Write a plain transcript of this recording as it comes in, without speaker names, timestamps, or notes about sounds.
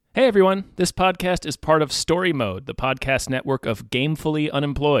Hey everyone, this podcast is part of Story Mode, the podcast network of Gamefully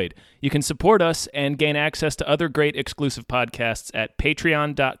Unemployed. You can support us and gain access to other great exclusive podcasts at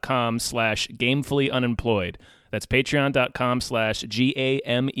patreon.com/gamefullyunemployed. That's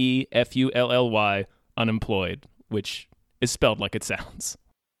patreon.com/GAMEFULLY unemployed, which is spelled like it sounds.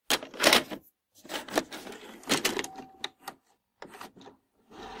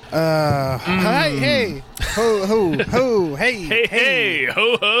 Hi, hey, ho, ho, ho, hey, Hey,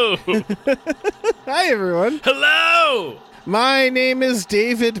 ho, ho. Hi, everyone. Hello. My name is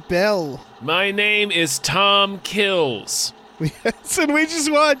David Bell. My name is Tom Kills. Yes, and we just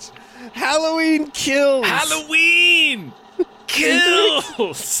watched Halloween Kills. Halloween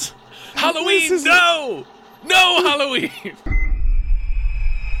kills. Halloween, This is- no Halloween.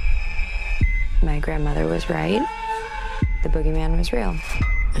 My grandmother was right. The boogeyman was real.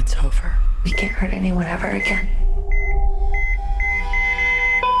 It's over. We can't hurt anyone ever again.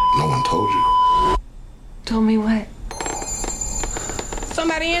 No one told you. Told me what?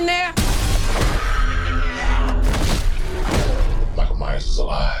 Somebody in there? Michael Myers is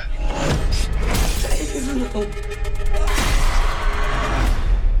alive.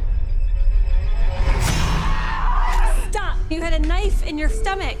 Stop! You had a knife in your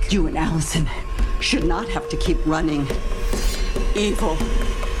stomach. You and Allison should not have to keep running. Evil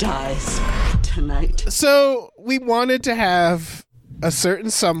dies tonight. So we wanted to have a certain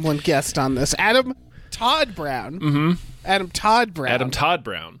someone guest on this. Adam Todd Brown. Mm-hmm. Adam Todd Brown. Adam Todd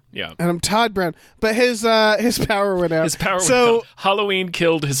Brown. Yeah. Adam Todd Brown. But his power went out. His power went So out. Halloween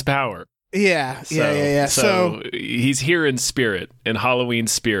killed his power. yeah. So he's here in spirit, in Halloween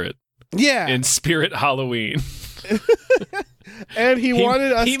spirit, yeah. in spirit Halloween. And he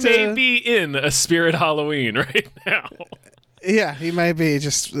wanted us He to. may be in a spirit Halloween right now. Yeah, he might be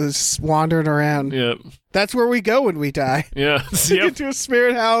just wandering around. Yep. That's where we go when we die. Yeah. Yep. Into a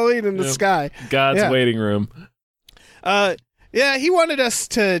spirit Halloween in the Yep. sky. God's Yeah. waiting room. Yeah, he wanted us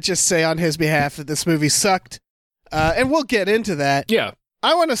to just say on his behalf that this movie sucked. And we'll get into that. Yeah.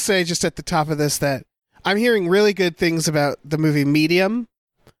 I want to say just at the top of this that I'm hearing really good things about the movie Medium.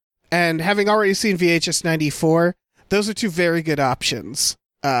 And having already seen VHS 94, those are two very good options.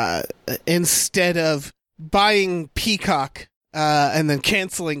 Instead of buying Peacock and then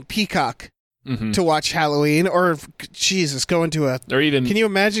canceling Peacock Mhm. to watch Halloween, or Jesus, going to a. Or even Can you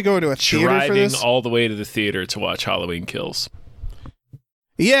imagine going to a theater for driving this? all the way to the theater to watch Halloween Kills.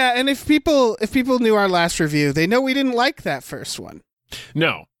 Yeah, and if people knew our last review, they know we didn't like that first one.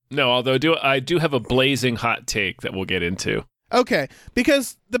 No, although I do have a blazing hot take that we'll get into. Okay,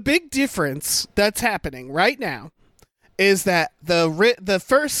 because the big difference that's happening right now is that the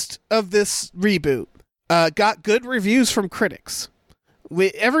first of this reboot got good reviews from critics.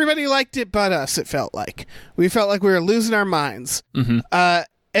 Everybody liked it but us, it felt like. We felt like we were losing our minds. Mm-hmm.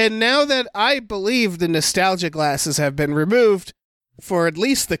 And now that I believe the nostalgia glasses have been removed for at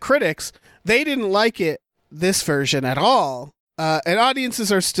least the critics, they didn't like it, this version, at all. And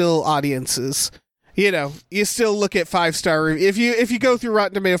audiences are still audiences. You know, you still look at 5-star reviews. If you go through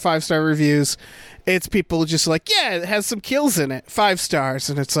Rotten Tomato 5-star reviews, it's people just like, yeah, it has some kills in it, 5 stars,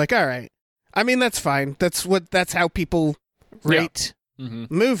 and it's like, all right. I mean, that's fine. That's how people rate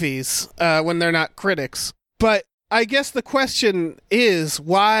movies when they're not critics. But I guess the question is,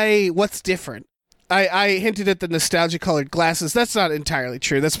 why? What's different? I hinted at the nostalgia-colored glasses. That's not entirely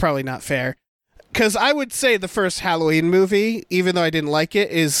true. That's probably not fair. Because I would say the first Halloween movie, even though I didn't like it,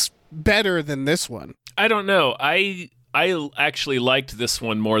 is better than this one. I don't know. I actually liked this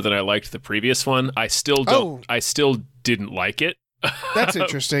one more than I liked the previous one. I still don't. Oh. I still didn't like it. That's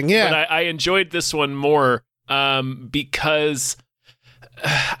interesting. Yeah. But I enjoyed this one more because,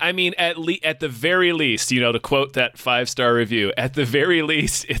 I mean, at the very least, to quote that 5-star review, at the very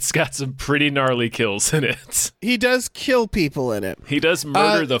least, it's got some pretty gnarly kills in it. He does kill people in it. He does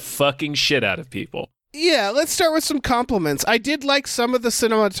murder the fucking shit out of people. Yeah, let's start with some compliments. I did like some of the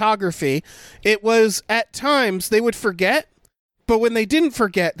cinematography. It was, at times, they would forget, but when they didn't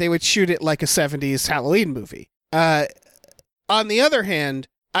forget, they would shoot it like a 70s Halloween movie. On the other hand,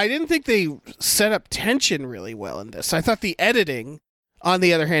 I didn't think they set up tension really well in this. I thought the editing, on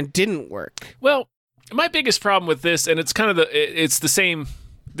the other hand, didn't work. Well, my biggest problem with this, and it's kind of it's the same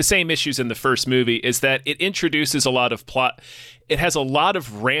issues in the first movie, is that it introduces a lot of plot. It has a lot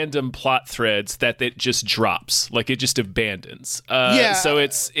of random plot threads that it just drops, like it just abandons. Yeah. So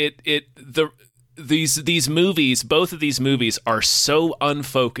these movies, both of these movies, are so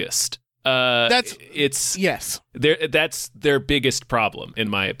unfocused. That's their biggest problem, in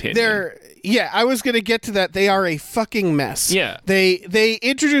my opinion. I was gonna get to that. They are a fucking mess. Yeah. They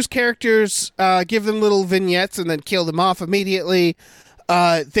introduce characters, give them little vignettes, and then kill them off immediately.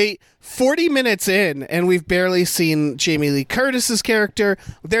 They 40 minutes in, and we've barely seen Jamie Lee Curtis's character.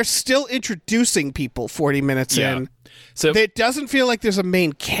 They're still introducing people 40 minutes in. So it doesn't feel like there's a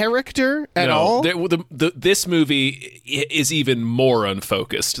main character at all. This movie is even more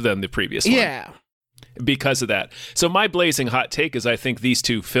unfocused than the previous one. Yeah. Because of that. So my blazing hot take is I think these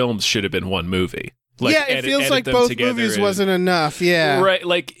two films should have been one movie. Like, it feels like both movies wasn't enough. Yeah. Right.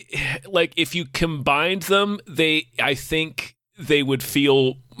 Like if you combined them, I think they would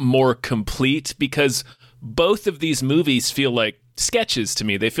feel more complete, because both of these movies feel like sketches to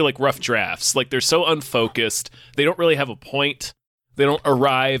me. They feel like rough drafts. Like, they're so unfocused. They don't really have a point. They don't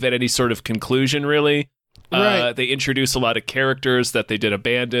arrive at any sort of conclusion, really. Right. They introduce a lot of characters that they did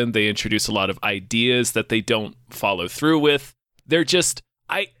abandon. They introduce a lot of ideas that they don't follow through with. They're just,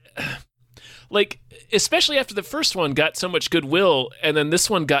 especially after the first one got so much goodwill, and then this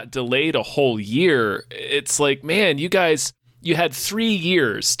one got delayed a whole year. It's like, man, you guys, you had 3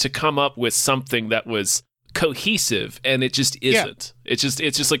 years to come up with something that was cohesive, and it just isn't. Yeah. It's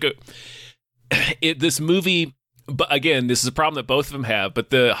just like this movie. But again, this is a problem that both of them have, but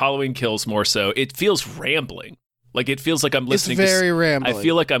the Halloween Kills more so. It feels rambling. Like, it feels like I'm listening. It's very rambling. I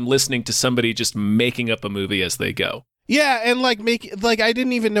feel like I'm listening to somebody just making up a movie as they go. Yeah, and I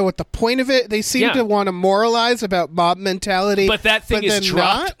didn't even know what the point of it. They seem to want to moralize about mob mentality, but that thing is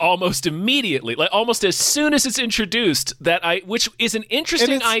dropped almost immediately, like almost as soon as it's introduced. Which is an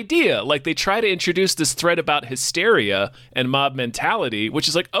interesting idea. Like, they try to introduce this thread about hysteria and mob mentality, which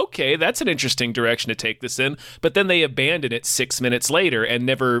is like, okay, that's an interesting direction to take this in. But then they abandon it 6 minutes later and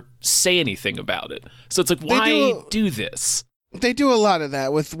never say anything about it. So it's like, why do this? They do a lot of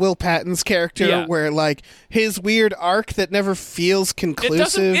that with Will Patton's character, where like his weird arc that never feels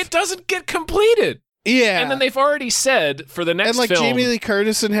conclusive. It doesn't get completed. Yeah. And then they've already said for the next film. And Jamie Lee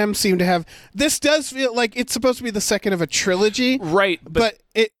Curtis and him seem to have, this does feel like it's supposed to be the second of a trilogy. Right. But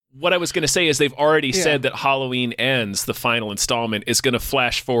what I was going to say is they've already said that Halloween Ends, the final installment, is going to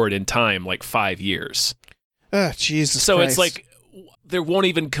flash forward in time like 5 years. Oh, Jesus So Christ. It's like, there won't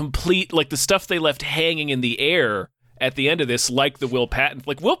even complete, like the stuff they left hanging in the air at the end of this, like the Will Patton.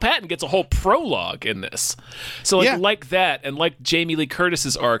 Like, Will Patton gets a whole prologue in this. So like that, and like Jamie Lee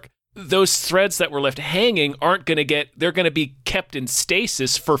Curtis's arc, those threads that were left hanging they're going to be kept in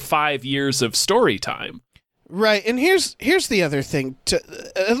stasis for 5 years of story time. Right, and here's the other thing,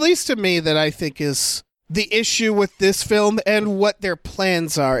 at least to me, that I think is the issue with this film and what their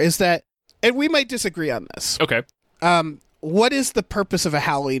plans are, is that, and we might disagree on this. Okay. What is the purpose of a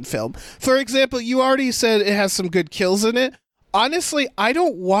Halloween film? For example, you already said it has some good kills in it. Honestly, I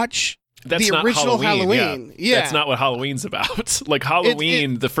don't watch the original Halloween. Yeah. That's not what Halloween's about. Like,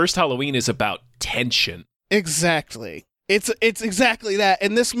 Halloween, the first Halloween is about tension. Exactly. It's exactly that.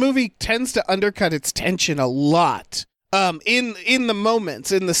 And this movie tends to undercut its tension a lot. In the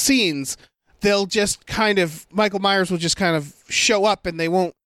moments, in the scenes, they'll just Michael Myers will just kind of show up, and they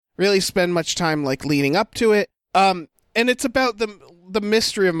won't really spend much time like leading up to it. And it's about the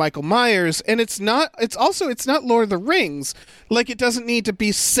mystery of Michael Myers, and it's not Lord of the Rings. Like, it doesn't need to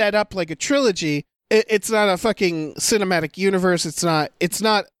be set up like a trilogy. It's not a fucking cinematic universe. It's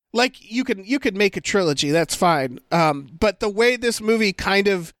not like you could make a trilogy. That's fine. But the way this movie kind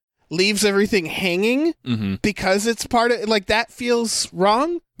of leaves everything hanging because it's part of, like, that feels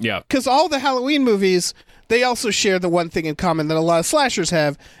wrong. Yeah. Because all the Halloween movies, they also share the one thing in common that a lot of slashers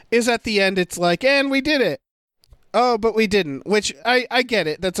have, is at the end it's like, and we did it. Oh, but we didn't. Which I get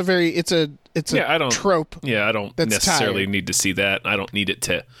it. That's it's a trope. Yeah, I don't necessarily need to see that. I don't need it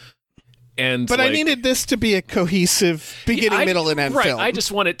to end. But I needed this to be a cohesive beginning, middle, and end film. I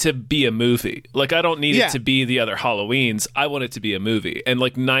just want it to be a movie. Like, I don't need it to be the other Halloweens. I want it to be a movie. And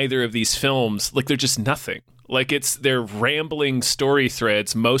like, neither of these films, like, they're just nothing. Like, they're rambling story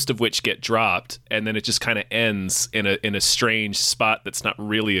threads, most of which get dropped, and then it just kind of ends in a strange spot that's not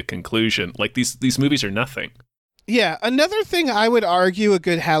really a conclusion. Like, these movies are nothing. Yeah, another thing I would argue a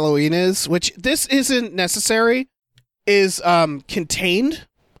good Halloween is, which this isn't necessary, is contained.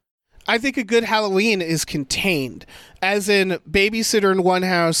 I think a good Halloween is contained, as in babysitter in one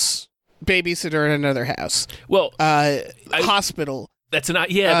house, babysitter in another house. Well, hospital. That's an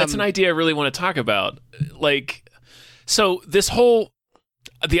idea I really want to talk about. Like, so this whole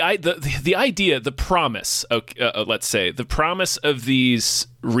the idea, the promise. Let's say the promise of these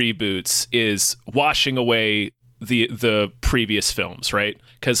reboots is washing away the previous films, right?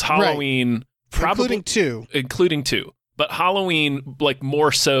 Because Halloween, probably including two, but Halloween, like,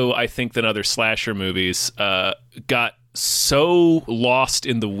 more so, I think, than other slasher movies, got so lost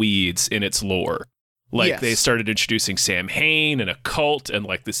in the weeds in its lore. Like, they started introducing Sam Hain and a cult and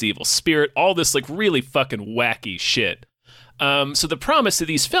like this evil spirit, all this like really fucking wacky shit. So the promise of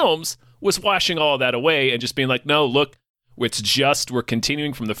these films was washing all of that away and just being like, no, look, we're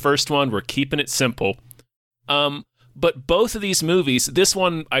continuing from the first one. We're keeping it simple. But both of these movies, this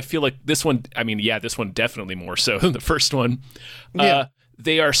one, I feel like this one definitely more so than the first one. Yeah.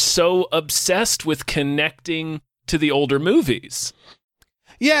 They are so obsessed with connecting to the older movies.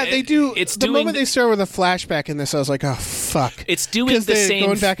 Yeah, they do. It's the doing moment they start with a flashback in this, I was like, "Oh fuck!" It's doing the same,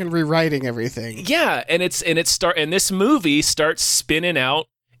 going back and rewriting everything. Yeah, and this movie starts spinning out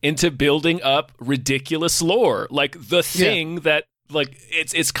into building up ridiculous lore, like the thing that, like,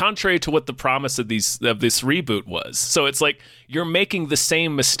 it's contrary to what the promise of this reboot was. So it's like you're making the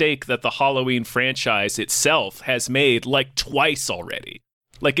same mistake that the Halloween franchise itself has made like twice already.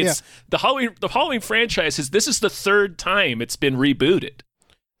 Like it's the Halloween franchise this is the third time it's been rebooted.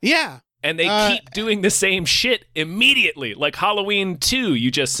 Yeah. And they keep doing the same shit immediately. Like Halloween 2,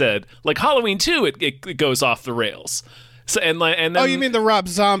 you just said. Like Halloween 2, it goes off the rails. So and then, oh, you mean the Rob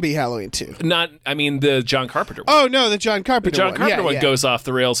Zombie Halloween 2? The John Carpenter one. Oh, no, the John Carpenter one. The John Carpenter one goes off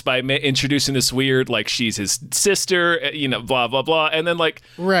the rails by introducing this weird, like, she's his sister, blah, blah, blah. And then, like,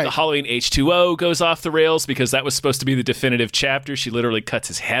 the Halloween H2O goes off the rails because that was supposed to be the definitive chapter. She literally cuts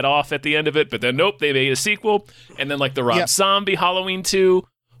his head off at the end of it. But then, nope, they made a sequel. And then, like, the Rob Zombie Halloween 2,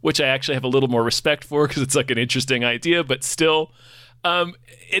 which I actually have a little more respect for because it's, like, an interesting idea, but still...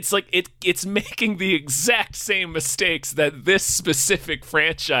 it's like it's making the exact same mistakes that this specific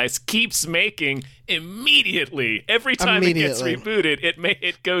franchise keeps making immediately. Every time it gets rebooted,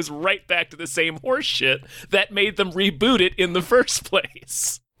 it goes right back to the same horse shit that made them reboot it in the first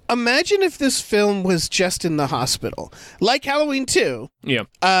place. Imagine if this film was just in the hospital, like Halloween 2. Yeah.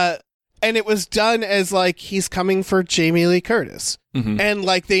 And it was done as like he's coming for Jamie Lee Curtis, and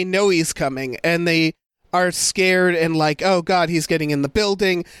like they know he's coming, and they are scared and like, oh God, he's getting in the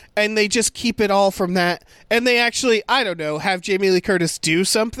building, and they just keep it all from that, and they actually, I don't know, have Jamie Lee Curtis do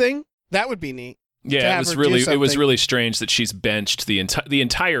something. That would be neat. Yeah, it was really strange that she's benched the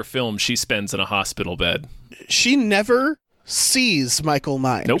entire film. She spends in a hospital bed. She never sees Michael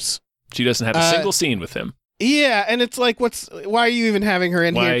Myers. Nope, she doesn't have a single scene with him. Yeah, and it's like, why are you even having her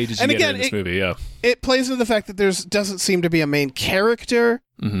in here? Why did you get her in this movie? Yeah, it plays into the fact that doesn't seem to be a main character.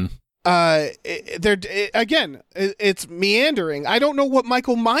 Mm-hmm. It's meandering. I don't know what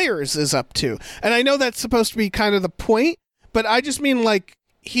Michael Myers is up to, and I know that's supposed to be kind of the point, but I just mean like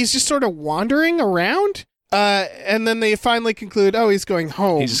he's just sort of wandering around. And then they finally conclude, oh, he's going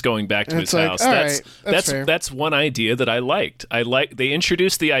home. He's just going back to his like, house. That's one idea that I liked. They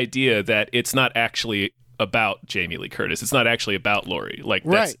introduced the idea that it's not actually about Jamie Lee Curtis. It's not actually about Laurie. Like,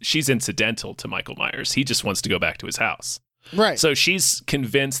 she's incidental to Michael Myers. He just wants to go back to his house. Right. So she's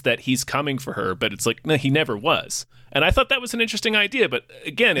convinced that he's coming for her, but it's like, no, he never was. And I thought that was an interesting idea. But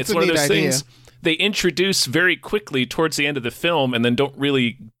again, it's one of those things they introduce very quickly towards the end of the film and then don't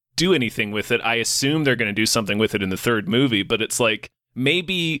really do anything with it. I assume they're going to do something with it in the third movie, but it's like,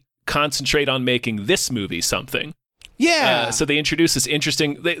 maybe concentrate on making this movie something. Yeah. So they introduce this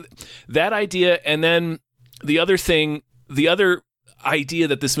interesting, that idea. And then the other idea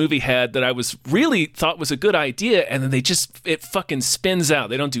that this movie had that I was really thought was a good idea, and then it fucking spins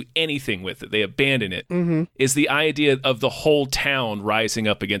out. They don't do anything with it. They abandon it. Mm-hmm. Is the idea of the whole town rising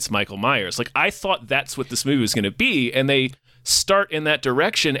up against Michael Myers. Like, I thought that's what this movie was going to be, and they start in that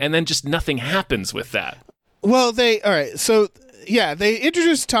direction, and then just nothing happens with that. Well, they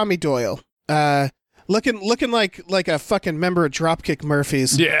introduced Tommy Doyle, looking like a fucking member of Dropkick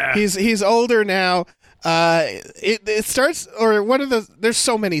Murphys. Yeah, he's older now. It starts, or there's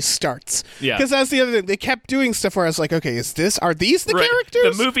so many starts. Yeah, because that's the other thing. They kept doing stuff where I was like, okay, are these the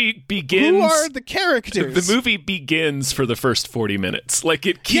characters? The movie begins. Who are the characters? The movie begins for the first 40 minutes. Like,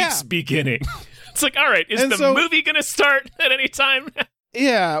 it keeps beginning. It's like, all right, is the movie going to start at any time?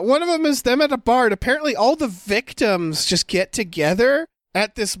 Yeah, one of them is them at a bar. And apparently, all the victims just get together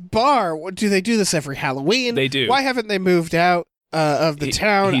at this bar. Do they do this every Halloween? They do. Why haven't they moved out of the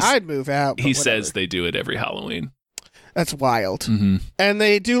town? I'd move out. He says they do it every Halloween. That's wild. Mm-hmm. And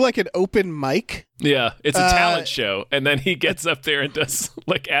they do like an open mic. Yeah, it's a talent show. And then he gets up there and does,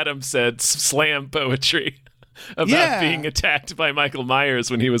 like Adam said, slam poetry about being attacked by Michael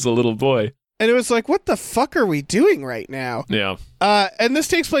Myers when he was a little boy. And it was like, what the fuck are we doing right now? Yeah. And this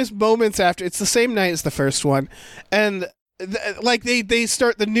takes place moments after. It's the same night as the first one. And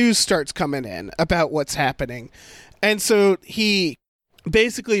the news starts coming in about what's happening. And so he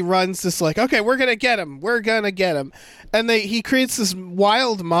basically runs this like, okay, we're going to get him. We're going to get him. And he creates this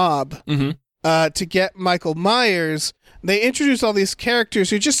wild mob to get Michael Myers. They introduce all these characters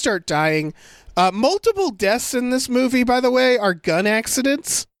who just start dying. Multiple deaths in this movie, by the way, are gun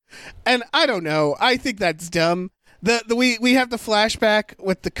accidents. And I don't know. I think that's dumb. We have the flashback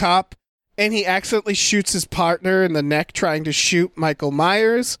with the cop, and he accidentally shoots his partner in the neck trying to shoot Michael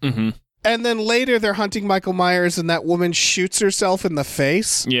Myers. Mm-hmm. And then later they're hunting Michael Myers, and that woman shoots herself in the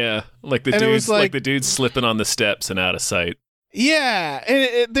face. Yeah, like the And it dude's was like the dude's slipping on the steps and out of sight. Yeah,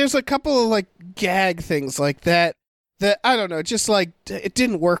 and there's a couple of like gag things like that I don't know, just like it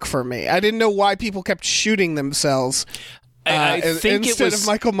didn't work for me. I didn't know why people kept shooting themselves. I think instead of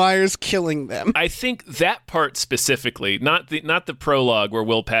Michael Myers killing them. I think that part specifically, not the prologue where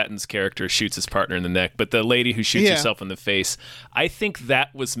Will Patton's character shoots his partner in the neck, but the lady who shoots herself in the face. I think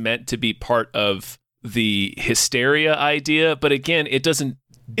that was meant to be part of the hysteria idea, but again, it doesn't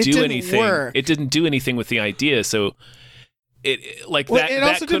do anything. Work. It didn't do anything with the idea, so it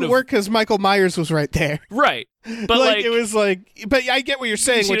also didn't work because Michael Myers was right there. Right, but like it was like, but I get what you're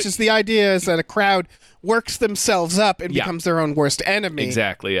saying, which is the idea is that a crowd works themselves up and becomes their own worst enemy.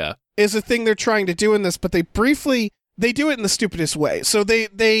 Exactly, yeah. Is a thing they're trying to do in this, but they do it in the stupidest way. So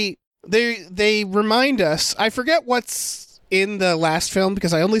they remind us, I forget what's in the last film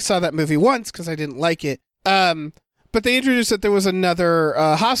because I only saw that movie once because I didn't like it. But they introduced that there was another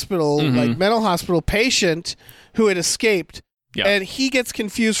hospital, like mental hospital patient who had escaped. Yeah. And he gets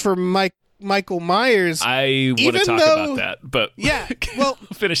confused for Michael Myers. I want to talk about that, but yeah, well,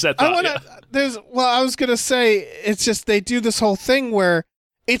 finish that thought. I was gonna say it's just they do this whole thing where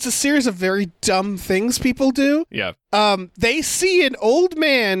it's a series of very dumb things people do. Yeah. They see an old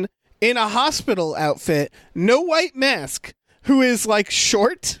man in a hospital outfit, no white mask, who is like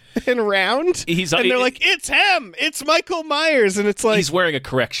short and round. And they're like, it's him, it's Michael Myers, and it's like he's wearing a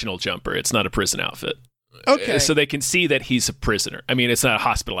correctional jumper. It's not a prison outfit. Okay. So they can see that he's a prisoner. I mean, it's not a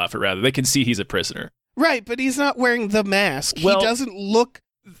hospital outfit, rather. They can see he's a prisoner. Right, but he's not wearing the mask. Well, he doesn't look...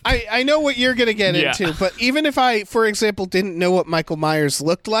 I know what you're going to get into, but even if I, for example, didn't know what Michael Myers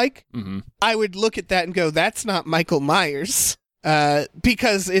looked like, I would look at that and go, that's not Michael Myers.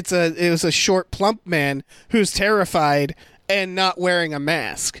 Because it was a short, plump man who's terrified and not wearing a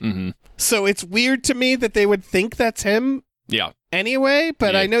mask. So it's weird to me that they would think that's him. Yeah. Anyway,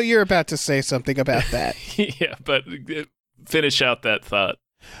 but I know you're about to say something about that. Yeah, but finish out that thought.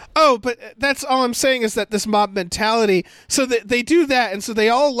 Oh, but that's all I'm saying is that this mob mentality, so that they do that, and so they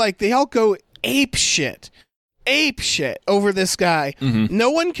all go ape shit over this guy. No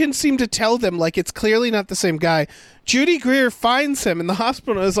one can seem to tell them, like, it's clearly not the same guy. Judy Greer finds him in the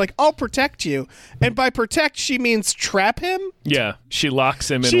hospital and is like, I'll protect you. And by protect, she means trap him? Yeah, she locks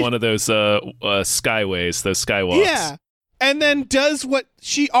him in one of those skyways, those skywalks. Yeah. And then does what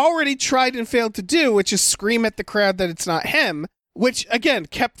she already tried and failed to do, which is scream at the crowd that it's not him, which, again,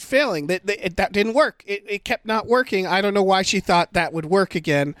 kept failing. That didn't work. It kept not working. I don't know why she thought that would work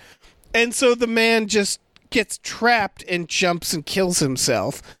again. And so the man just gets trapped and jumps and kills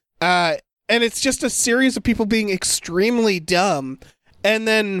himself. And it's just a series of people being extremely dumb. And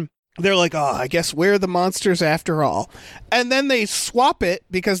then they're like, oh, I guess we're the monsters after all. And then they swap it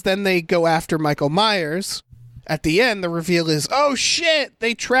because then they go after Michael Myers. At the end, the reveal is, oh shit,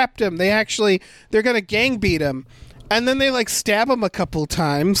 they trapped him. They're going to gang beat him. And then they like stab him a couple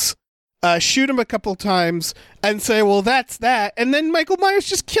times, shoot him a couple times, and say, well, that's that. And then Michael Myers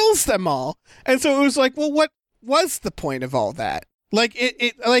just kills them all. And so it was like, well, what was the point of all that? Like,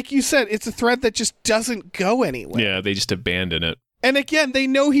 it like you said, it's a thread that just doesn't go anywhere. Yeah, they just abandon it. And again, they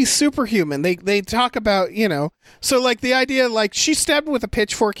know he's superhuman. They talk about, so like the idea, like she stabbed him with a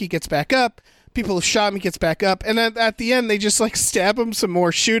pitchfork, he gets back up. People shot him, he gets back up. And then at the end, they just like stab him some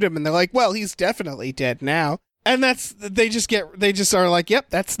more, shoot him. And they're like, well, he's definitely dead now. And they just are like, yep,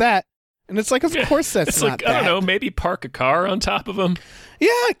 that's that. And it's like, of course that's it's not like, that. I don't know, maybe park a car on top of him.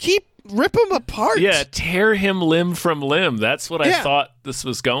 Yeah, rip him apart. Yeah, tear him limb from limb. That's what I thought this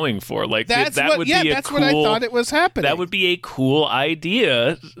was going for. Like that's what I thought it was happening. That would be a cool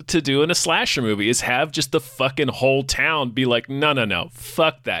idea to do in a slasher movie, is have just the fucking whole town be like, no,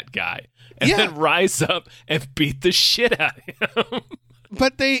 fuck that guy. And then rise up and beat the shit out of him.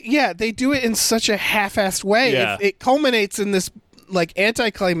 But they do it in such a half-assed way. Yeah. It culminates in this like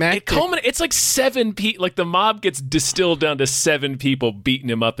anticlimactic. It's like 7 people. Like the mob gets distilled down to 7 people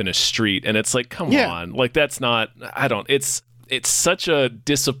beating him up in a street, and it's like, come on, like that's not. It's such a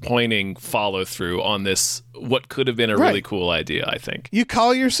disappointing follow through on this. What could have been a really cool idea, I think. You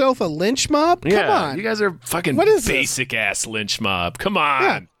call yourself a lynch mob? Come on, you guys are fucking basic ass lynch mob. Come on.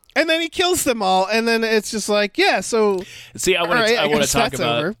 Yeah. And then he kills them all, and then it's just like, so. See, I want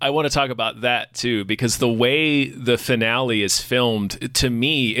to talk about that too, because the way the finale is filmed, to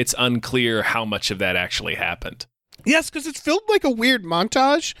me, it's unclear how much of that actually happened. Yes, because it's filmed like a weird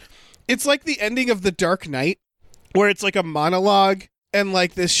montage. It's like the ending of The Dark Knight, where it's like a monologue and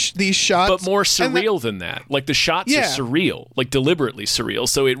like these shots, but more surreal than that. Like the shots are surreal, like deliberately surreal.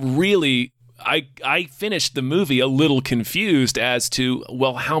 So it really, I finished the movie a little confused as to,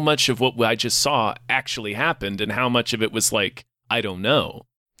 well, how much of what I just saw actually happened and how much of it was like, I don't know.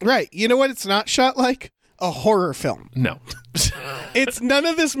 Right. You know what it's not shot like? A horror film. No. It's none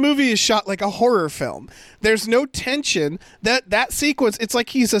of this movie is shot like a horror film. There's no tension. That sequence, it's like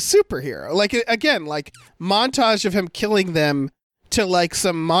he's a superhero. Like, again, like montage of him killing them to like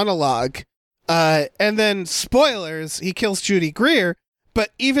some monologue. And then spoilers, he kills Judy Greer. But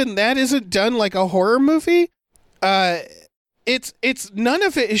even that isn't done like a horror movie. It's none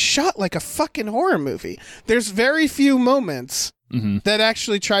of it is shot like a fucking horror movie. There's very few moments that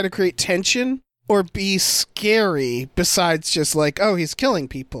actually try to create tension or be scary besides just like, oh, he's killing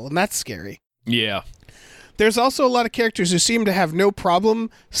people, and that's scary. Yeah. There's also a lot of characters who seem to have no problem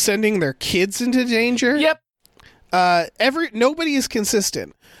sending their kids into danger. Yep. Nobody is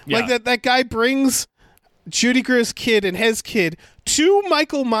consistent. Yeah. Like that guy brings Judy Greer's kid and his kid to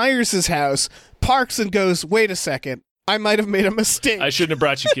Michael Myers' house, parks and goes, wait a second, I might have made a mistake. I shouldn't have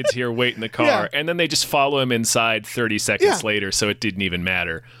brought you kids here, wait in the car. Yeah. And then they just follow him inside 30 seconds later, so it didn't even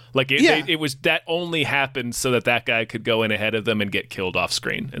matter. Like, it was, that only happened so that guy could go in ahead of them and get killed off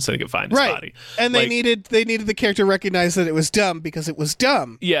screen, and so they could find his body. And like, they needed the character to recognize that it was dumb because it was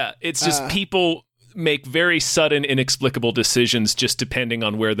dumb. Yeah, it's just people make very sudden, inexplicable decisions just depending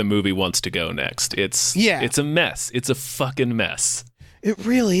on where the movie wants to go next. It's a mess. It's a fucking mess. It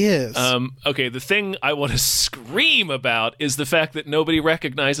really is. Okay, the thing I want to scream about is the fact that nobody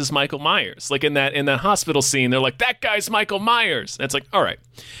recognizes Michael Myers. Like in that hospital scene, they're like, that guy's Michael Myers. And it's like, all right,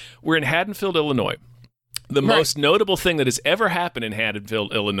 we're in Haddonfield, Illinois. The most notable thing that has ever happened in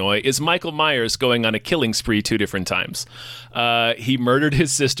Haddonfield, Illinois is Michael Myers going on a killing spree 2 different times. He murdered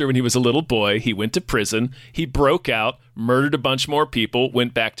his sister when he was a little boy. He went to prison. He broke out, murdered a bunch more people,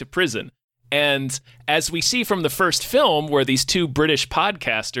 went back to prison. And as we see from the first film, where these 2 British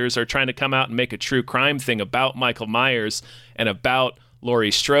podcasters are trying to come out and make a true crime thing about Michael Myers and about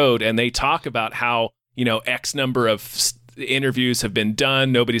Laurie Strode, and they talk about how, X number of interviews have been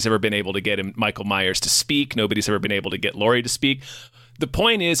done. Nobody's ever been able to get Michael Myers to speak. Nobody's ever been able to get Laurie to speak. The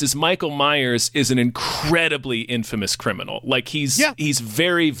point is Michael Myers is an incredibly infamous criminal. Like he's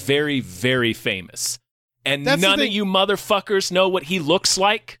very, very, very famous. And none of you motherfuckers know what he looks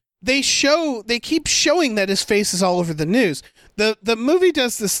like. They keep showing that his face is all over the news. The movie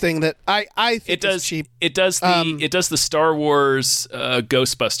does this thing that I think is cheap. It does the Star Wars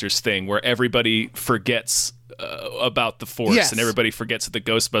Ghostbusters thing where everybody forgets about the Force, and everybody forgets that the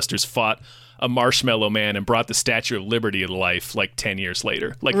Ghostbusters fought a marshmallow man and brought the Statue of Liberty to life like 10 years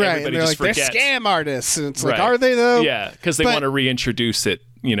later. Like everybody just forgets. They're scam artists, and it's like, are they though? Yeah, because they want to reintroduce it.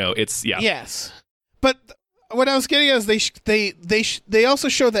 Yes, but what I was getting at is they also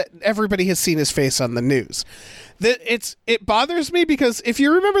show that everybody has seen his face on the news. It bothers me because if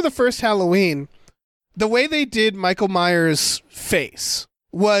you remember the first Halloween, the way they did Michael Myers' face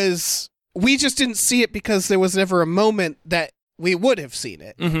was we just didn't see it because there was never a moment that we would have seen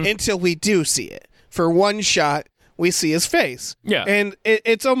it until we do see it. For one shot, we see his face. Yeah. And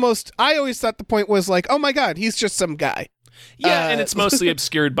it's almost, I always thought the point was like, oh my God, he's just some guy. Yeah, and it's mostly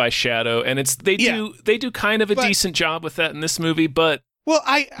obscured by shadow, and they do kind of a decent job with that in this movie, but well,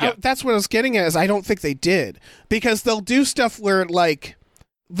 that's what I was getting at is I don't think they did, because they'll do stuff where like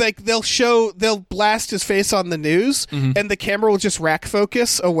they'll blast his face on the news, and the camera will just rack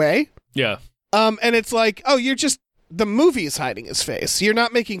focus away. Yeah. And it's like, oh, the movie is hiding his face. You're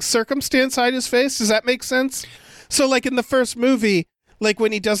not making circumstance hide his face. Does that make sense? So like in the first movie, like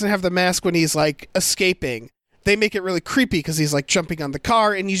when he doesn't have the mask when he's like escaping, they make it really creepy because he's like jumping on the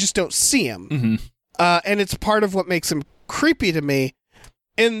car and you just don't see him. And it's part of what makes him creepy to me.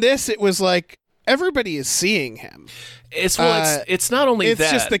 In this, it was like everybody is seeing him. It's not only that.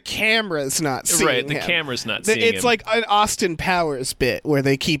 It's just the camera's not seeing him. Right, the camera's not seeing him. It's like an Austin Powers bit where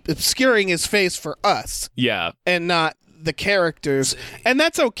they keep obscuring his face for us. Yeah. And not the characters. And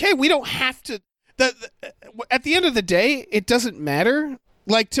that's okay. We don't have to. At the end of the day, it doesn't matter.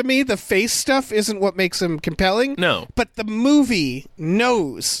 Like, to me, the face stuff isn't what makes him compelling. No. But the movie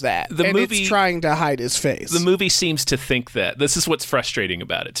knows that. It's trying to hide his face. The movie seems to think that. This is what's frustrating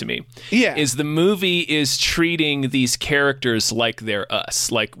about it to me. Yeah. Is the movie is treating these characters like they're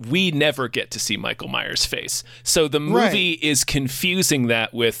us. Like, we never get to see Michael Myers' face. So the movie is confusing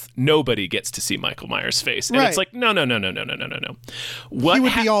that with nobody gets to see Michael Myers' face. And it's like, no. What he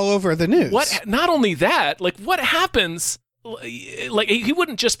would be all over the news. Not only that, like, what happens... Like, he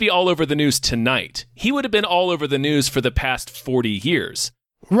wouldn't just be all over the news tonight. He would have been all over the news for the past 40 years.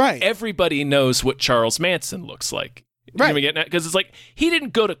 Right. Everybody knows what Charles Manson looks like. Right. Because it's like, he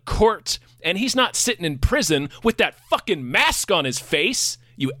didn't go to court and he's not sitting in prison with that fucking mask on his face,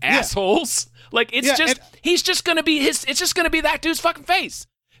 you assholes. Like, it's he's just going to be it's just going to be that dude's fucking face.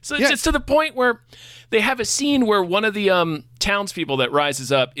 So it's to the point where they have a scene where one of the townspeople that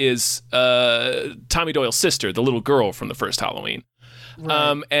rises up is Tommy Doyle's sister, the little girl from the first Halloween.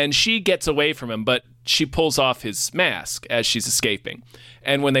 Right. And she gets away from him, but she pulls off his mask as she's escaping.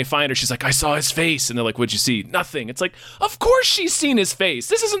 And when they find her, she's like, I saw his face. And they're like, what'd you see? Nothing. It's like, of course she's seen his face.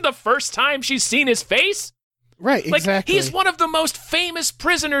 This isn't the first time she's seen his face. Right, like, exactly. He's one of the most famous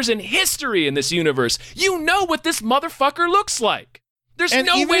prisoners in history in this universe. You know what this motherfucker looks like. There's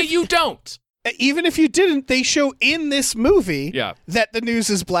no way you don't. Even if you didn't, they show in this movie that the news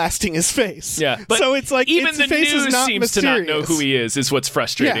is blasting his face. Yeah, but so it's like even the face news is not seems mysterious. to not know who he is what's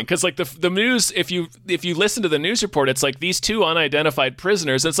frustrating. Because like the news, if you listen to the news report, it's like these two unidentified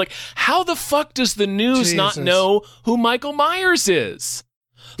prisoners. And it's like, how the fuck does the news not know who Michael Myers is?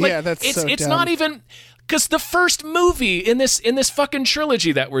 Like, that's so it's dumb. not even. Because the first movie in this fucking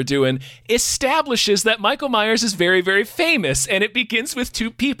trilogy that we're doing establishes that Michael Myers is very, very famous, and it begins with two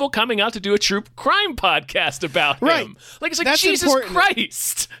people coming out to do a true crime podcast about him. Like, it's like, that's Jesus important.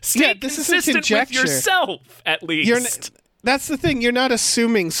 Christ, stay consistent with yourself, at least. That's the thing. You're not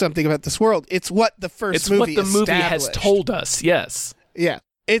assuming something about this world. It's what the first movie It's what the movie has told us, yes. Yeah.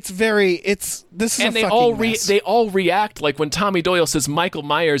 This is and a fucking mess. They all react like when Tommy Doyle says Michael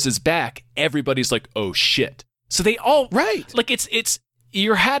Myers is back, everybody's like, oh shit. So they all like it's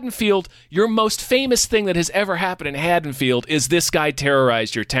your Haddonfield, your most famous thing that has ever happened in Haddonfield is this guy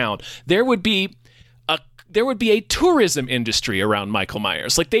terrorized your town. There would be a tourism industry around Michael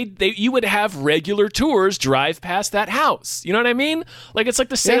Myers. Like you would have regular tours drive past that house. You know what I mean? Like, it's like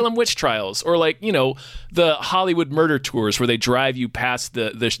the Salem witch trials, or like, you know, the Hollywood murder tours where they drive you past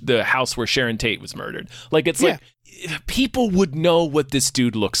the house where Sharon Tate was murdered. Like, it's like people would know what this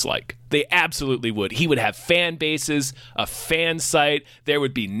dude looks like. They absolutely would. He would have fan bases, a fan site. There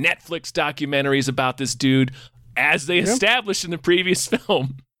would be Netflix documentaries about this dude, as they established in the previous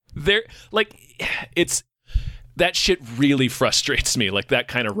film. That shit really frustrates me, like that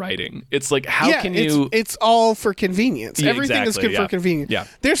kind of writing. It's like, how can you... It's all for convenience. Yeah, everything is good for convenience. Yeah.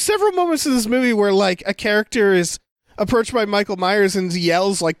 There's several moments in this movie where, like, a character is approached by Michael Myers and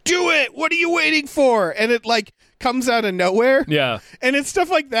yells, like, do it! What are you waiting for? And it, like, comes out of nowhere. Yeah. And it's stuff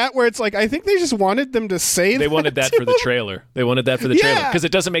like that where it's like, I think they just wanted them to say They wanted that for the trailer. Because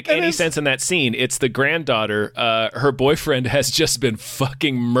it doesn't make any sense in that scene. It's the granddaughter. Her boyfriend has just been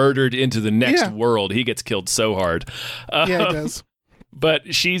fucking murdered into the next world. He gets killed so hard. Yeah, he does. But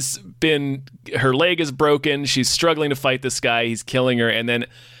her leg is broken. She's struggling to fight this guy. He's killing her. And then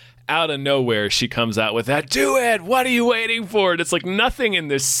out of nowhere, she comes out with that, do it! What are you waiting for? And it's like, nothing in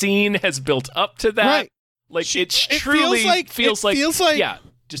this scene has built up to that. Right. Like, it truly feels like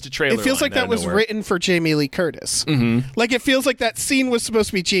just a trailer. It feels like that was written for Jamie Lee Curtis. Mm-hmm. Like, it feels like that scene was supposed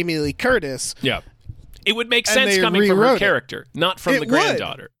to be Jamie Lee Curtis. Yeah. It would make sense coming from her character, not from the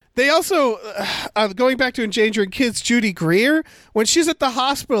granddaughter. They also, going back to Endangering Kids, Judy Greer, when she's at the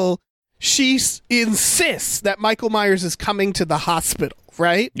hospital, she insists that Michael Myers is coming to the hospital,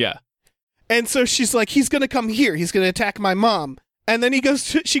 right? Yeah. And so she's like, he's going to come here. He's going to attack my mom. And then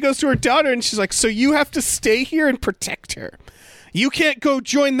she goes to her daughter and she's like, so you have to stay here and protect her. You can't go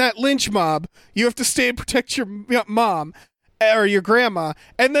join that lynch mob. You have to stay and protect your mom or your grandma.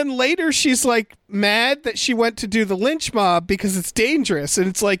 And then later she's like mad that she went to do the lynch mob because it's dangerous. And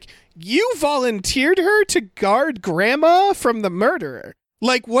it's like, you volunteered her to guard grandma from the murderer.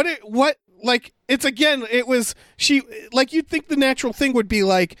 Like, you'd think the natural thing would be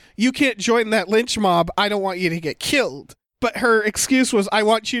like, you can't join that lynch mob. I don't want you to get killed. But her excuse was, I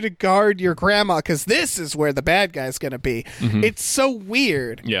want you to guard your grandma because this is where the bad guy's going to be. Mm-hmm. It's so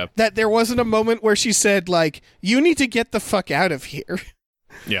weird that there wasn't a moment where she said, like, you need to get the fuck out of here.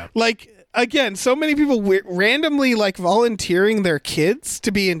 Yeah. Like, again, so many people randomly, like, volunteering their kids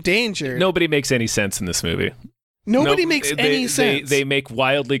to be endangered. Nobody makes any sense in this movie. Nobody makes any sense. They make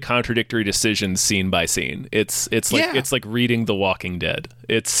wildly contradictory decisions scene by scene. It's like reading The Walking Dead.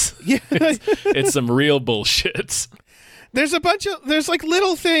 It's some real bullshit. There's like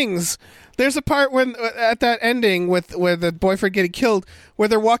little things. There's a part when at that ending where the boyfriend getting killed, where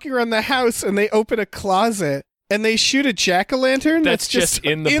they're walking around the house and they open a closet and they shoot a jack-o'-lantern that's just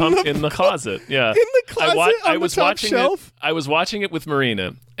in the closet. Yeah, in the closet on the top shelf. I was watching it with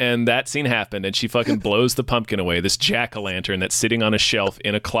Marina, and that scene happened, and she fucking blows the pumpkin away. This jack-o'-lantern that's sitting on a shelf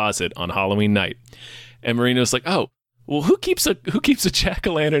in a closet on Halloween night, and Marina was like, "Oh. Well, who keeps a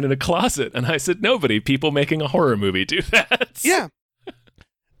jack-o'-lantern in a closet?" And I said, nobody. People making a horror movie do that. Yeah.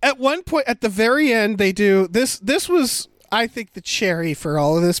 At one point, at the very end, they do this. This was, I think, the cherry for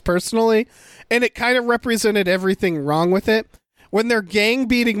all of this personally, and it kind of represented everything wrong with it. When they're gang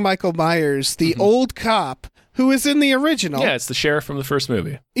beating Michael Myers, the old cop who is in the original, Yeah, it's the sheriff from the first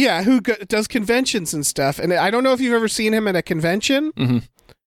movie. yeah, who does conventions and stuff. And I don't know if you've ever seen him at a convention. Mm-hmm.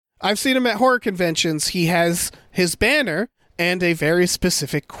 I've seen him at horror conventions. He has his banner and a very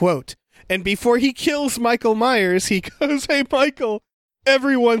specific quote. And before he kills Michael Myers, he goes, "Hey, Michael,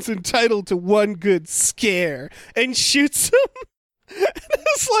 everyone's entitled to one good scare," and shoots him. And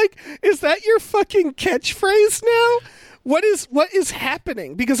it's like, is that your fucking catchphrase now? What is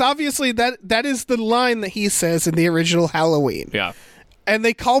happening? Because obviously that is the line that he says in the original Halloween. Yeah. And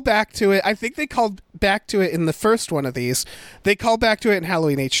they call back to it. I think they called back to it in the first one of these. They call back to it in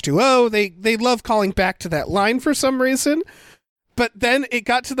Halloween H2O. They love calling back to that line for some reason. But then it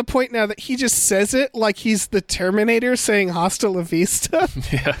got to the point now that he just says it like he's the Terminator saying "Hasta la vista."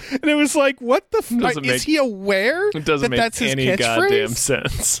 Yeah. And it was like, what the fuck? Doesn't Is make- he aware It doesn't that make that's his any catchphrase? goddamn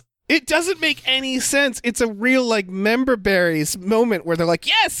sense. It doesn't make any sense. It's a real, like, Member Berries moment where they're like,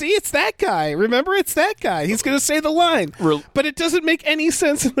 yeah, see, it's that guy. Remember, it's that guy. He's going to say the line. But it doesn't make any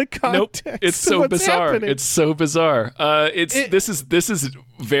sense in the Nope. context. It's of so what's bizarre. happening. It's so bizarre. This is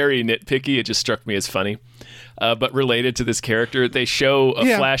very nitpicky. It just struck me as funny. But related to this character, they show a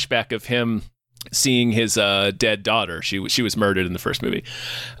flashback of him seeing his dead daughter. She was murdered in the first movie.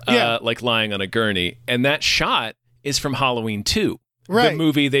 Like lying on a gurney. And that shot is from Halloween 2. Right. The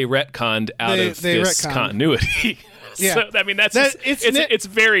movie they retconned out of this continuity. Yeah. So, I mean, it's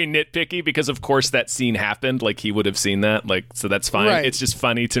very nitpicky because, of course, that scene happened. Like, he would have seen that. Like, so that's fine. Right. It's just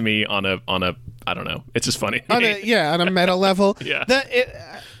funny to me on a I don't know. It's just funny. On a meta level. Yeah.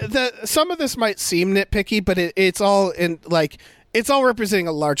 Some of this might seem nitpicky, but it's all representing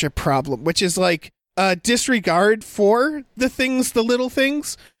a larger problem, which is like disregard for the little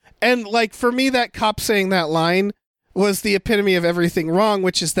things. And like, for me, that cop saying that line was the epitome of everything wrong,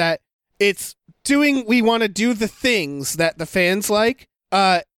 which is that we want to do the things that the fans like,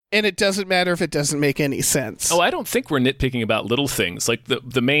 and it doesn't matter if it doesn't make any sense. Oh, I don't think we're nitpicking about little things. Like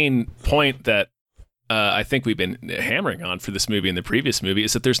the main point that I think we've been hammering on for this movie and the previous movie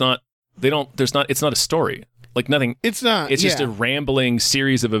is that it's not a story. Like nothing. It's not. It's just a rambling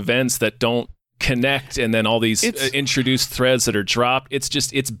series of events that don't connect, and then all these introduced threads that are dropped.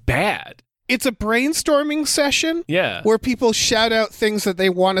 It's bad. It's a brainstorming session. Yeah. Where people shout out things that they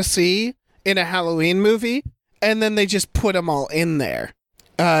want to see in a Halloween movie, and then they just put them all in there.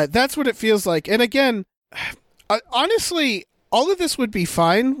 That's what it feels like. And again, honestly, all of this would be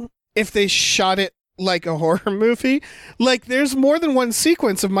fine if they shot it like a horror movie. Like, there's more than one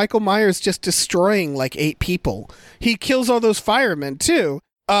sequence of Michael Myers just destroying like 8 people. He kills all those firemen too.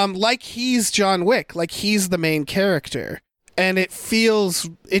 Like he's John Wick, like he's the main character. And it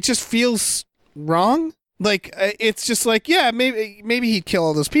just feels wrong. Like, it's just like, yeah, maybe he'd kill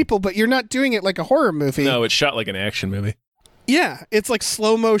all those people, but you're not doing it like a horror movie. No, it's shot like an action movie. Yeah, it's like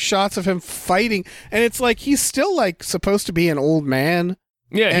slow-mo shots of him fighting, and it's like he's still like supposed to be an old man.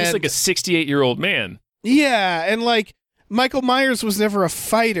 Yeah, he's like a 68-year-old man. Yeah, and like Michael Myers was never a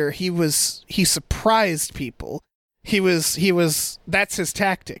fighter. He surprised people. He was that's his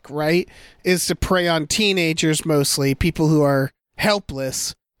tactic, right? Is to prey on teenagers mostly, people who are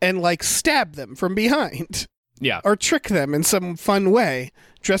helpless, and like stab them from behind. Yeah. Or trick them in some fun way.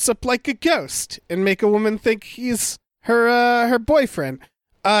 Dress up like a ghost and make a woman think he's her boyfriend.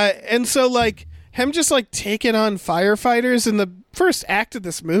 And so like him just like taking on firefighters in the first act of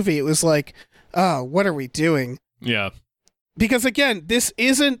this movie, it was like, oh, what are we doing? Yeah. Because again, this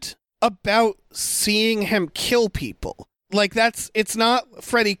isn't about seeing him kill people. Like it's not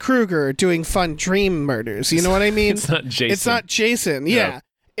Freddy Krueger doing fun dream murders. You know what I mean? It's not Jason. It's not Jason. Yeah.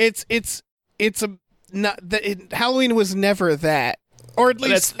 Halloween was never that. Or at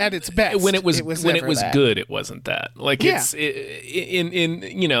least at its best. When it was that. good, it wasn't that. Like it's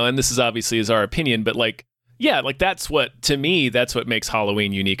and this is obviously is our opinion, but like like that's what makes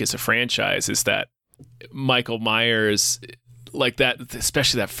Halloween unique as a franchise is that Michael Myers, like that,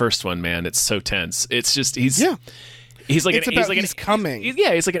 especially that first one, man, it's so tense. It's just he's coming. He's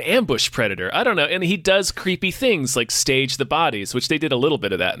like an ambush predator. I don't know, and he does creepy things like stage the bodies, which they did a little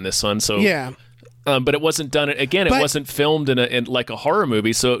bit of that in this one. So yeah. But it wasn't done again. It wasn't filmed in like a horror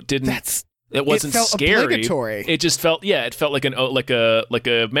movie, so it didn't. It wasn't scary. Obligatory. It just felt it felt like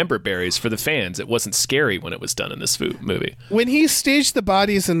a member berries for the fans. It wasn't scary when it was done in this movie. When he staged the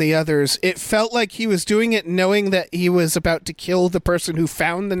bodies in the others, it felt like he was doing it knowing that he was about to kill the person who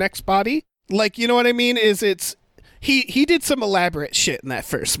found the next body. Like, you know what I mean? he did some elaborate shit in that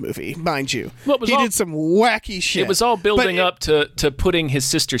first movie, mind you. Well, he did some wacky shit. It was all building up to putting his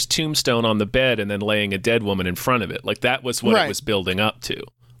sister's tombstone on the bed and then laying a dead woman in front of it. Like that was what it was building up to.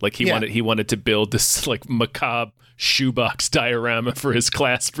 Like he wanted to build this like macabre shoebox diorama for his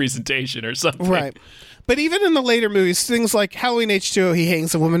class presentation or something. Right. But even in the later movies, things like Halloween H2O, he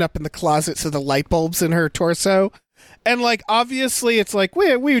hangs a woman up in the closet so the light bulb's in her torso. And like obviously it's like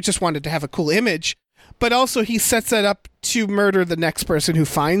we just wanted to have a cool image, but also he sets that up to murder the next person who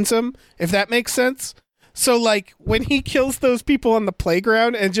finds him, if that makes sense. So like when he kills those people on the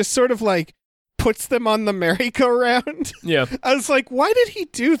playground and just sort of like puts them on the merry-go-round. Yeah. I was like, why did he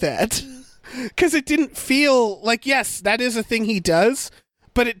do that? Because it didn't feel like, yes, that is a thing he does,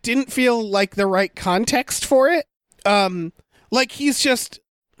 but it didn't feel like the right context for it. Like he's just,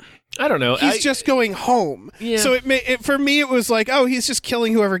 I don't know. He's just going home. Yeah. So for me, it was like, oh, he's just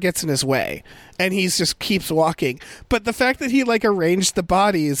killing whoever gets in his way, and he's just keeps walking. But the fact that he like arranged the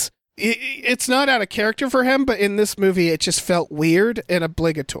bodies, it's not out of character for him, but in this movie, it just felt weird and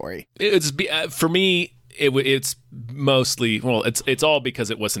obligatory. It's for me. It's mostly it's all because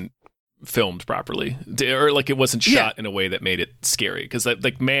it wasn't filmed properly, or like it wasn't shot in a way that made it scary. Because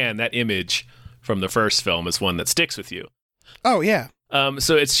like man, that image from the first film is one that sticks with you. Oh yeah.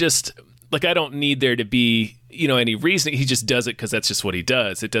 So it's just like I don't need there to be any reason. He just does it because that's just what he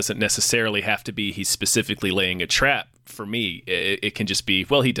does. It doesn't necessarily have to be he's specifically laying a trap. For me, it can just be,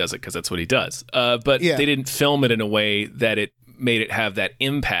 well, he does it because that's what he does. But they didn't film it in a way that it made it have that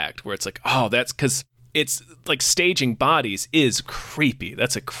impact where it's like, oh, that's because it's like staging bodies is creepy.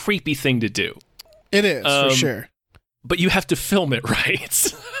 That's a creepy thing to do. It is, for sure. But you have to film it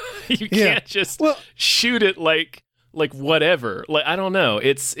right. You can't just shoot it like whatever. Like I don't know.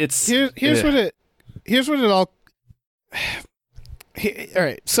 Here's what it all. All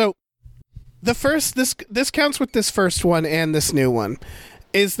right, so. The first, this counts with this first one and this new one,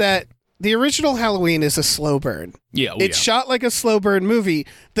 is that the original Halloween is a slow burn. Yeah, it's shot like a slow burn movie.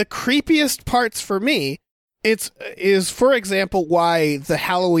 The creepiest parts for me, is for example why the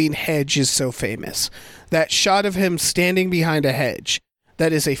Halloween hedge is so famous. That shot of him standing behind a hedge,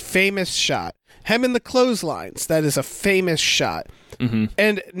 that is a famous shot. Him in the clotheslines, that is a famous shot. Mm-hmm.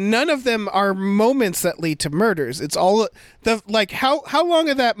 And none of them are moments that lead to murders. It's all how long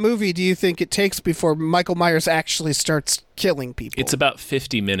of that movie do you think it takes before Michael Myers actually starts killing people? It's about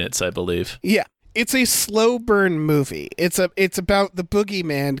 50 minutes, I believe. Yeah. It's a slow burn movie. It's about the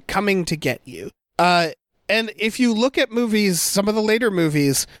boogeyman coming to get you. And if you look at movies, some of the later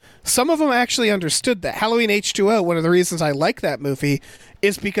movies, some of them actually understood that. Halloween H2O, one of the reasons I like that movie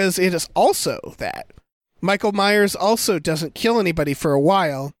is because it is also that. Michael Myers also doesn't kill anybody for a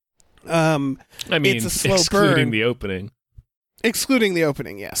while. I mean, it's a slow excluding burn. the opening. Excluding the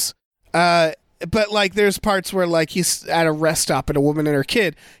opening, yes. But like there's parts where like he's at a rest stop and a woman and her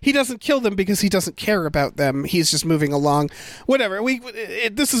kid. He doesn't kill them because he doesn't care about them. He's just moving along. Whatever.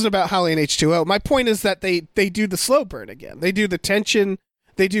 This isn't about Halloween H2O. My point is that they do the slow burn again. They do the tension.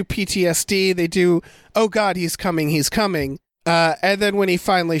 They do PTSD. They do, oh God, he's coming. And then when he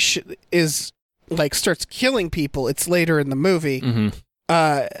finally starts killing people, it's later in the movie. Mm-hmm.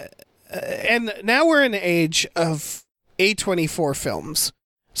 And now we're in the age of A24 films.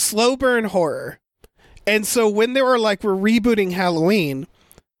 Slow burn horror. And so when they were like, we're rebooting Halloween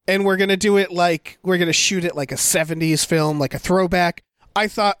and we're going to do it like, we're going to shoot it like a 70s film, like a throwback, I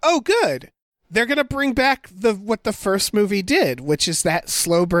thought, oh, good. They're going to bring back what the first movie did, which is that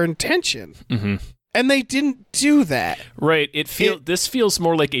slow burn tension. Mm-hmm. And they didn't do that. Right. This feels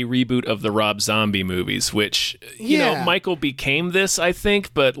more like a reboot of the Rob Zombie movies, which, Michael became this, I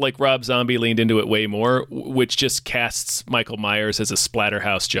think, but like Rob Zombie leaned into it way more, which just casts Michael Myers as a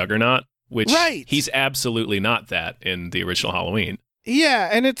splatterhouse juggernaut, which he's absolutely not that in the original Halloween. Yeah,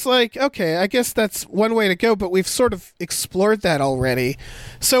 and it's like, okay, I guess that's one way to go, but we've sort of explored that already.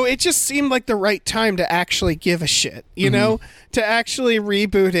 So it just seemed like the right time to actually give a shit, you know? To actually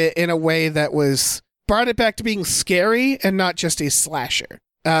reboot it in a way that brought it back to being scary and not just a slasher.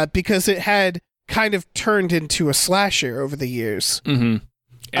 Because it had kind of turned into a slasher over the years. Mm-hmm.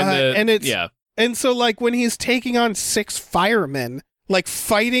 And so like when he's taking on 6 firemen, like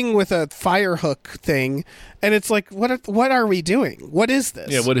fighting with a fire hook thing, and it's like, what are we doing? What is this?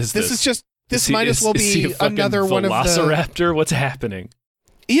 Yeah, what is this? This might as well be another one of the Velociraptor. What's happening?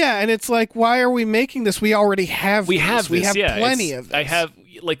 Yeah, and it's like, why are we making this? We already have. We have plenty of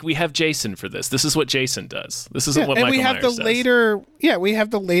this. We have Jason for this. This is what Jason does. This isn't what Michael Myers does. We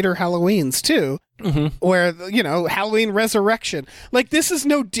have the later Halloweens too, where Halloween Resurrection. Like this is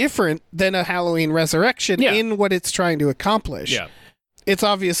no different than a Halloween Resurrection in what it's trying to accomplish. Yeah. It's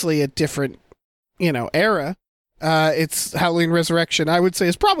obviously a different, era. It's Halloween Resurrection, I would say,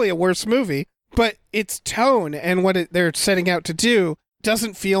 is probably a worse movie, but its tone and what they're setting out to do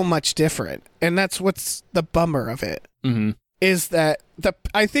doesn't feel much different. And that's what's the bummer of it, is that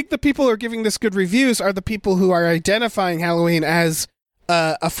I think the people who are giving this good reviews are the people who are identifying Halloween as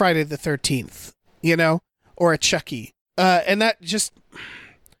a Friday the 13th, or a Chucky. And that just,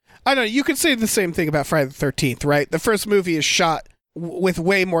 I don't know, you could say the same thing about Friday the 13th, right? The first movie is shot with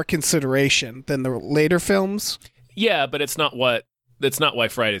way more consideration than the later films. Yeah, but that's not why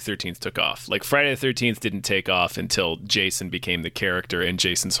Friday the 13th took off. Like, Friday the 13th didn't take off until Jason became the character, and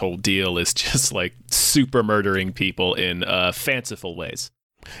Jason's whole deal is just, like, super murdering people in fanciful ways.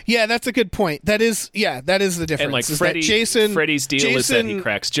 Yeah, that's a good point. That is the difference. And, like, Freddy's deal is that he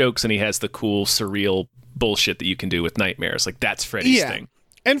cracks jokes, and he has the cool, surreal bullshit that you can do with nightmares. Like, that's Freddy's thing.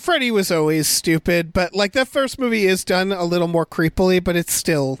 And Freddy was always stupid, but, like, that first movie is done a little more creepily, but it's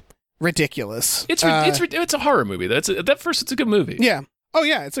still ridiculous. It's a horror movie. It's a good movie. Yeah. Oh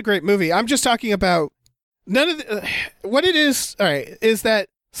yeah, it's a great movie. I'm just talking about what it is. All right, is that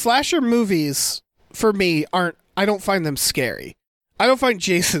slasher movies for me I don't find them scary. I don't find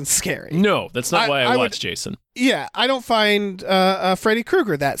Jason scary. No, that's not why I watch Jason. Yeah, I don't find Freddy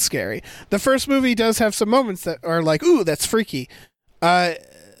Krueger that scary. The first movie does have some moments that are like, ooh, that's freaky.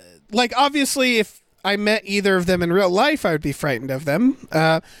 Like, obviously, if I met either of them in real life, I would be frightened of them.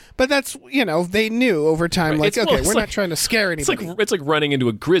 But that's, they knew over time, like, okay, we're not trying to scare anybody. It's like running into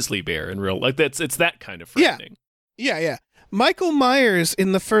a grizzly bear in real life. It's that kind of frightening. Yeah. Michael Myers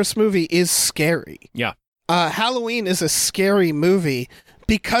in the first movie is scary. Yeah. Halloween is a scary movie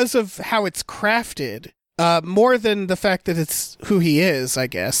because of how it's crafted, more than the fact that it's who he is, I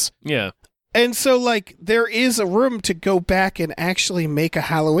guess. Yeah. And so, like, there is a room to go back and actually make a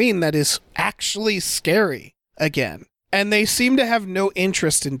Halloween that is actually scary again. And they seem to have no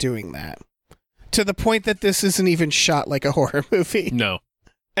interest in doing that, to the point that this isn't even shot like a horror movie. No.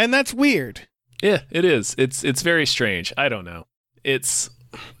 And that's weird. Yeah, it is. It's very strange. I don't know. It's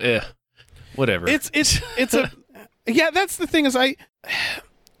whatever. It's a yeah, that's the thing is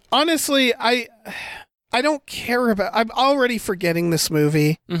honestly I don't care about. I'm already forgetting this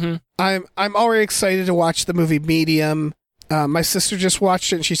movie. Mm-hmm. I'm already excited to watch the movie Medium. My sister just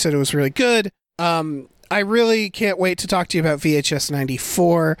watched it and she said it was really good. I really can't wait to talk to you about VHS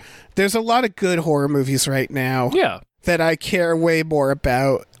 94. There's a lot of good horror movies right now. Yeah. That I care way more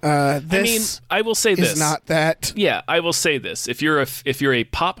about. I will say this is not that. Yeah, I will say this. If you're a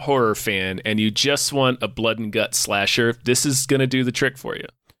pop horror fan and you just want a blood and guts slasher, this is gonna do the trick for you.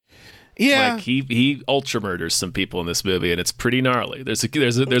 Yeah, like he ultra murders some people in this movie, and it's pretty gnarly. There's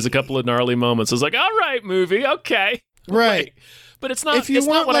a couple of gnarly moments. I was like, all right, movie, okay, right. But it's not. It's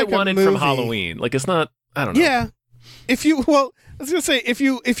not what I wanted from Halloween. Like, it's not. I don't know. Yeah. I was gonna say, if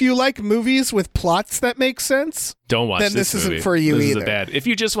you like movies with plots that make sense, don't watch then this isn't for you either. If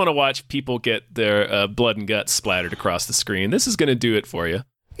you just want to watch people get their blood and guts splattered across the screen, this is going to do it for you.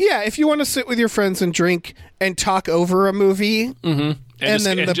 Yeah, if you want to sit with your friends and drink and talk over a movie, mm-hmm. and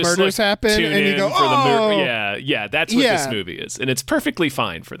then the murders happen, and you go, "Oh, yeah, that's what this movie is," and it's perfectly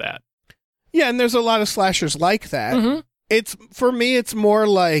fine for that. Yeah, and there's a lot of slashers like that. Mm-hmm. It's for me, it's more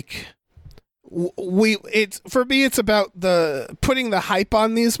like. It's about the putting the hype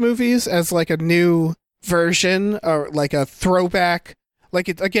on these movies as like a new version or like a throwback. Like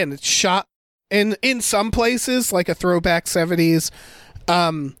it's shot in some places like a throwback 70s.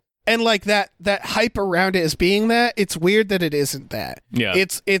 And like that hype around it as being that, it's weird that it isn't that. Yeah.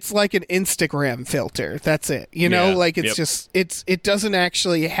 It's like an Instagram filter. That's it. Like it's just it doesn't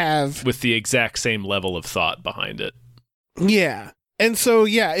actually have with the exact same level of thought behind it. Yeah. And so,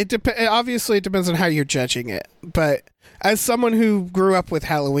 yeah, obviously it depends on how you're judging it. But as someone who grew up with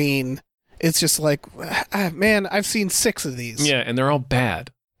Halloween, it's just like, man, I've seen 6 of these. Yeah, and they're all bad.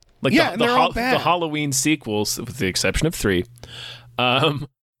 Like they're all bad. The Halloween sequels, with the exception of 3, are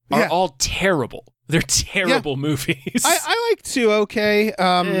all terrible. They're terrible movies. I like 2 okay.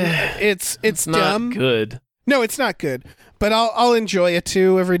 It's dumb. Not good. No, it's not good. But I'll enjoy it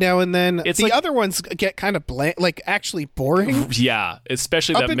too every now and then. It's the other ones get kind of actually boring. Yeah,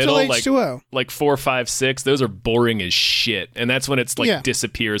 especially up that middle, H2O. like 4, 5, 6. Those are boring as shit, and that's when it's like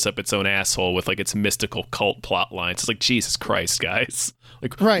disappears up its own asshole with like its mystical cult plot lines. It's like, Jesus Christ, guys!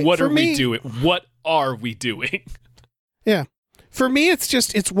 Like, what are we doing? What are we doing? Yeah, for me,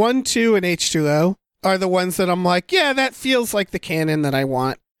 it's 1, 2, and H2O are the ones that I'm like, yeah, that feels like the canon that I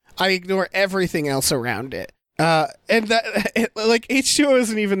want. I ignore everything else around it. And that, like, H2O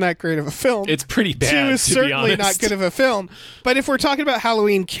isn't even that great of a film. It's pretty bad. 2 is certainly not good of a film. But if we're talking about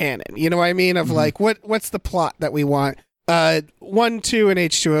Halloween canon, you know what I mean? Of like, what's the plot that we want? 1, 2, and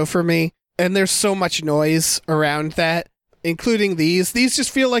H2O for me. and there's so much noise around that, including these. These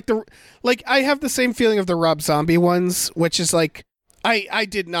just feel like I have the same feeling of the Rob Zombie ones, which is like I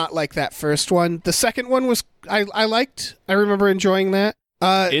did not like that first one. The second one was I liked. I remember enjoying that.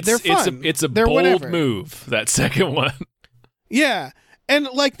 They're fun. It's a they're bold whatever. move, that second one. Yeah, and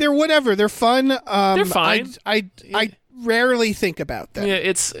like they're whatever. They're fun. They're fine. I rarely think about them. Yeah,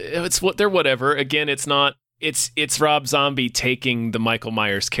 it's what they're whatever. Again, it's not. It's Rob Zombie taking the Michael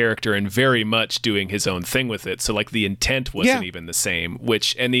Myers character and very much doing his own thing with it. So like the intent wasn't even the same,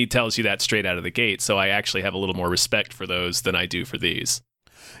 and he tells you that straight out of the gate. So I actually have a little more respect for those than I do for these.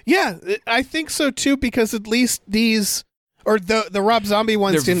 Yeah, I think so too, because at least these, or the Rob Zombie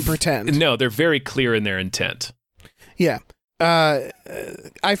ones didn't pretend. No, they're very clear in their intent. Yeah.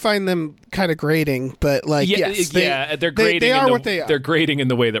 I find them kind of grating, but like, they're grating. They are what they are. They're grating in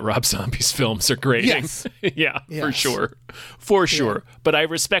the way that Rob Zombie's films are grating. Yes. For sure. But I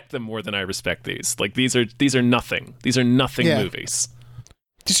respect them more than I respect these. Like these are nothing. These are nothing movies.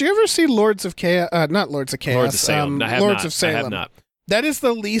 Did you ever see Lords of Chaos? Not Lords of Chaos. Lords of Salem. Lords of Salem. I have not. That is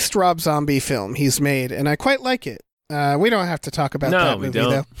the least Rob Zombie film he's made, and I quite like it. We don't have to talk about that movie,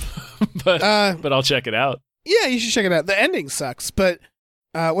 don't. though. but I'll check it out. Yeah, you should check it out. The ending sucks, but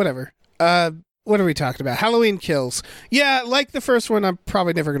whatever. What are we talking about? Halloween Kills. Yeah, like the first one, I'm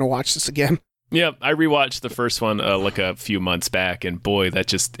probably never going to watch this again. Yeah, I rewatched the first one like a few months back, and boy,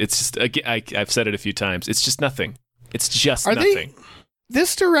 I've said it a few times. It's just nothing. It's just nothing.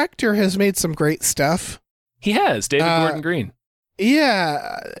 This director has made some great stuff. He has, David Gordon Green.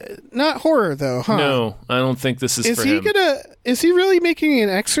 Yeah, not horror though, huh? No, I don't think this is for him. Is he really making an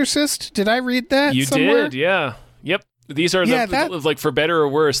Exorcist? Did I read that somewhere? You did, yeah. Yep. These are like, for better or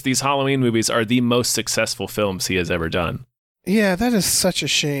worse, these Halloween movies are the most successful films he has ever done. Yeah, that is such a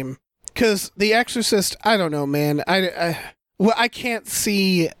shame. Because The Exorcist, I don't know, man. I can't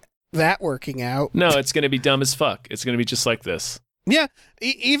see that working out. No, it's going to be dumb as fuck. It's going to be just like this. Yeah,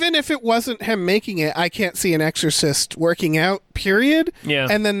 even if it wasn't him making it, I can't see an Exorcist working out. Period. Yeah.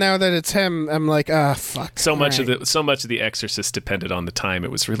 And then now that it's him, I'm like, fuck. So much of the Exorcist depended on the time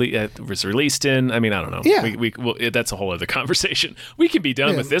it was released in. I mean, I don't know. Yeah. That's a whole other conversation. We can be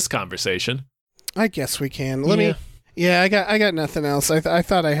done with this conversation. I guess we can. Let me. Yeah, I got nothing else. I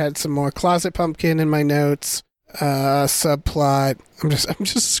thought I had some more Closet Pumpkin in my notes. Subplot. I'm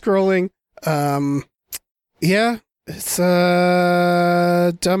just scrolling. Yeah. It's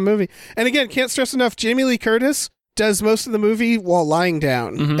a dumb movie. And again, can't stress enough, Jamie Lee Curtis does most of the movie while lying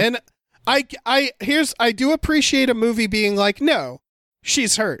down. Mm-hmm. And I do appreciate a movie being like, no,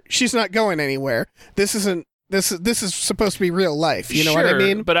 she's hurt. She's not going anywhere. This is supposed to be real life. You know what I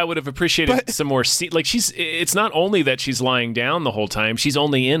mean? But I would have appreciated some more it's not only that she's lying down the whole time, she's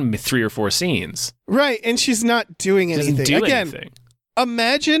only in 3 or 4 scenes. Right, and she's not doing anything. Doesn't do anything.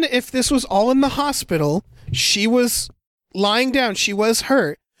 Imagine if this was all in the hospital. She was lying down. She was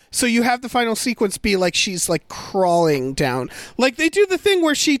hurt. So you have the final sequence be like she's like crawling down. Like they do the thing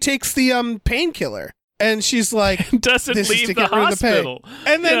where she takes the painkiller and she's like doesn't leave the hospital.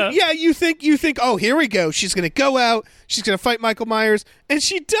 And then you think, oh, here we go. She's gonna go out. She's gonna fight Michael Myers, and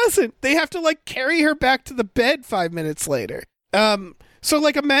she doesn't. They have to like carry her back to the bed 5 minutes later. So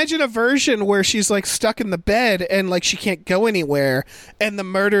like imagine a version where she's like stuck in the bed and like she can't go anywhere, and the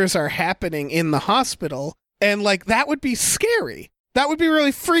murders are happening in the hospital. And, like, that would be scary. That would be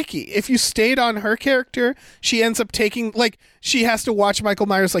really freaky. If you stayed on her character, she ends up taking, like, she has to watch Michael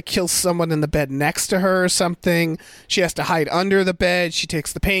Myers, like, kill someone in the bed next to her or something. She has to hide under the bed. She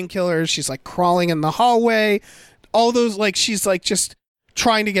takes the painkillers. She's, like, crawling in the hallway. All those, like, she's, like, just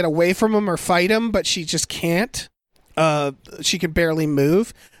trying to get away from him or fight him, but she just can't. She can barely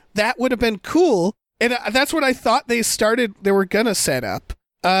move. That would have been cool. And that's what I thought they were going to set up.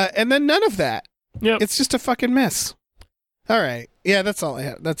 And then none of that. Yep. It's just a fucking mess. All right. Yeah, that's all I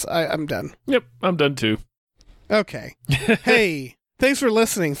have. I'm done. Yep, I'm done too. Okay. Hey, thanks for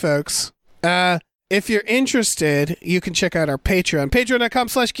listening, folks. If you're interested, you can check out our Patreon.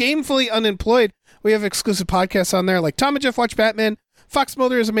 Patreon.com/gamefullyunemployed. We have exclusive podcasts on there like Tom and Jeff Watch Batman, Fox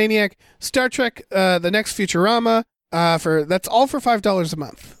Mulder is a Maniac, Star Trek, The Next Futurama. That's all for $5 a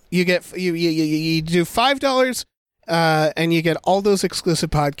month. You get you do $5. And you get all those exclusive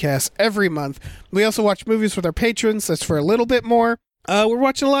podcasts every month. We also watch movies with our patrons. That's for a little bit more. We're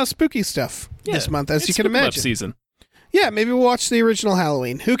watching a lot of spooky stuff this month, as you can imagine. Season. Yeah, maybe we'll watch the original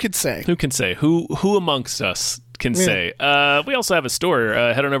Halloween. Who could say? Who can say? Who amongst us can say? We also have a store.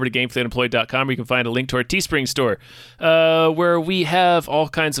 Head on over to GameFullyUnemployed.com where you can find a link to our Teespring store, where we have all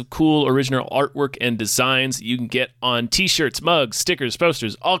kinds of cool original artwork and designs you can get on T-shirts, mugs, stickers,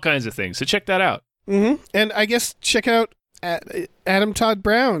 posters, all kinds of things. So check that out. Mm-hmm. And I guess check out Adam Todd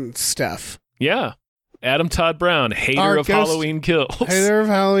Brown stuff. Yeah. Adam Todd Brown, hater of Halloween Kills. Hater of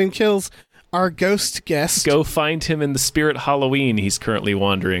Halloween Kills. Our ghost guest. Go find him in the Spirit Halloween he's currently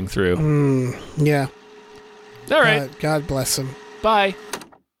wandering through. Yeah. All right. God bless him. Bye.